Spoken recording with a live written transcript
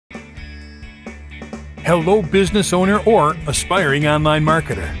Hello, business owner or aspiring online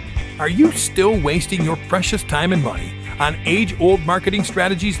marketer. Are you still wasting your precious time and money on age-old marketing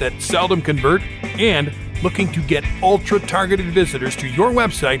strategies that seldom convert and looking to get ultra-targeted visitors to your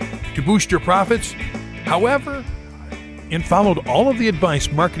website to boost your profits? However, and followed all of the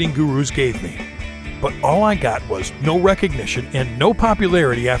advice marketing gurus gave me, but all I got was no recognition and no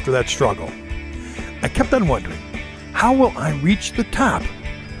popularity after that struggle. I kept on wondering, how will I reach the top?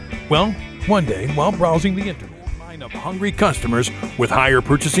 Well, one day, while browsing the internet, a line of hungry customers with higher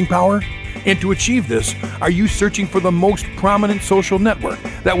purchasing power. And to achieve this, are you searching for the most prominent social network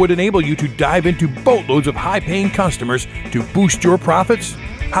that would enable you to dive into boatloads of high-paying customers to boost your profits?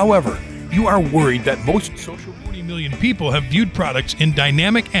 However, you are worried that most social 40 million people have viewed products in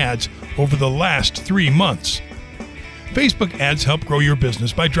dynamic ads over the last 3 months. Facebook ads help grow your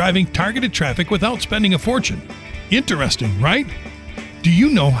business by driving targeted traffic without spending a fortune. Interesting, right? Do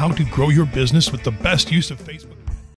you know how to grow your business with the best use of Facebook?